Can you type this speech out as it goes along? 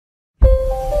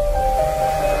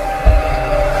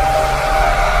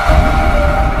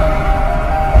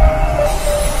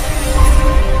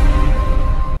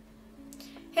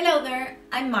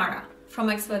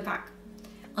Exploit Pack.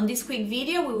 On this quick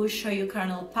video we will show you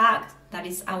Kernel Pack, that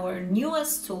is our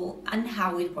newest tool, and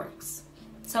how it works.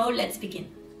 So let's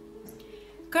begin.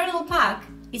 Kernel Pack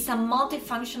is a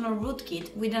multifunctional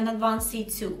rootkit with an advanced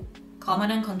C2,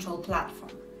 command and control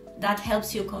platform, that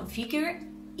helps you configure,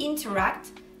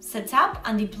 interact, set up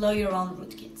and deploy your own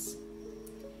rootkits.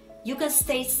 You can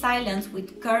stay silent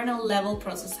with kernel level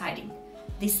process hiding,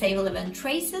 disable event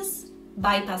traces,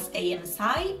 bypass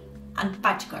AMSI and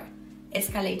patch guard,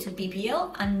 escalate to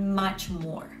PPL and much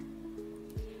more.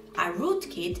 A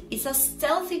rootkit is a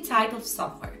stealthy type of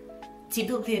software,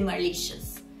 typically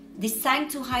malicious,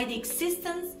 designed to hide the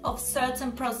existence of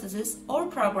certain processes or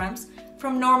programs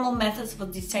from normal methods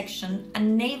of detection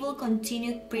and enable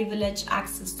continued privileged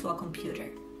access to a computer.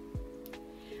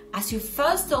 As you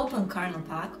first open Kernel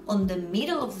Pack, on the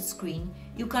middle of the screen,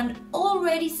 you can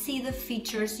already see the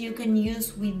features you can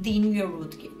use within your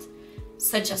rootkit,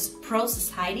 such as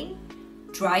process hiding,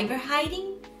 driver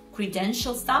hiding,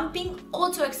 credentials dumping,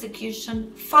 auto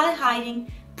execution, file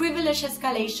hiding, privilege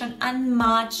escalation, and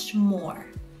much more.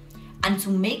 And to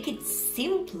make it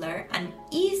simpler and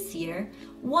easier,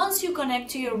 once you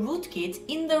connect to your rootkit,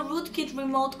 in the rootkit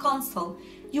remote console,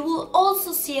 you will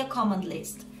also see a command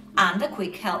list and a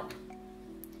quick help.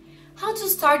 How to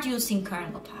start using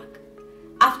Kernel Pack?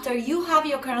 After you have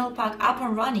your Kernel Pack up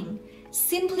and running,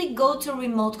 simply go to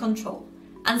Remote Control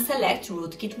and select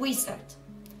Rootkit Wizard.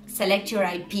 Select your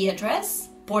IP address,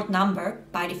 port number,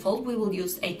 by default we will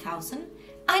use 8000,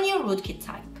 and your rootkit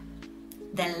type.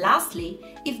 Then lastly,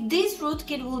 if this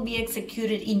rootkit will be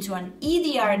executed into an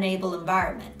EDR-enabled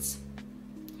environment,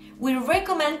 we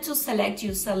recommend to select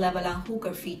user level and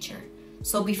hooker feature.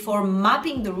 So before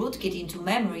mapping the rootkit into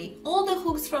memory, all the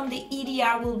hooks from the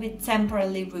EDR will be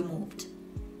temporarily removed.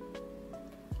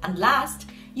 And last,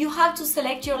 you have to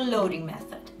select your loading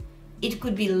method. It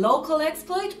could be local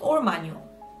exploit or manual.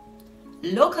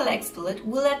 Local exploit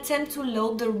will attempt to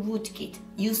load the rootkit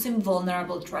using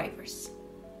vulnerable drivers.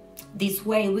 This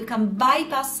way we can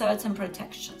bypass certain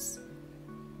protections.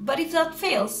 But if that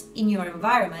fails in your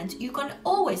environment, you can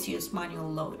always use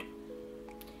manual load.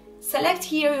 Select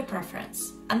here your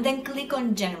preference and then click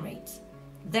on Generate.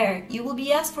 There you will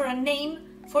be asked for a name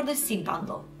for the zip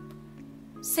bundle.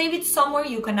 Save it somewhere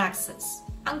you can access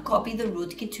and copy the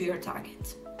rootkit to your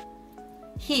target.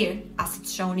 Here, as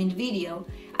it's shown in the video,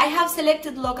 I have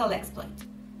selected local exploit,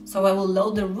 so I will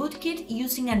load the rootkit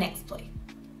using an exploit.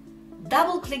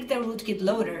 Double-click the rootkit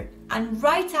loader and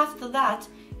right after that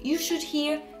you should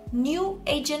hear New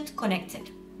Agent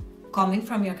Connected, coming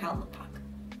from your Kernel Pack.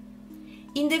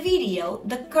 In the video,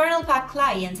 the Kernel Pack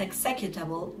client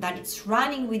executable that it's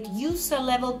running with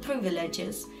user-level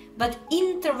privileges but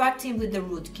interacting with the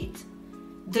rootkit.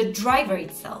 The driver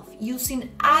itself using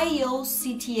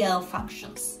IOCTL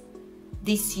functions.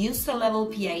 This user-level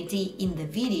PID in the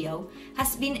video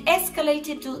has been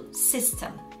escalated to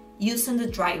system using the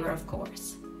driver, of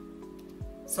course.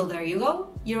 So there you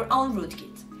go, your own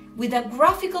rootkit with a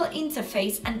graphical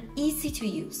interface and easy to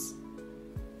use.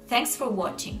 Thanks for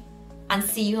watching and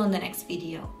see you on the next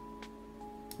video.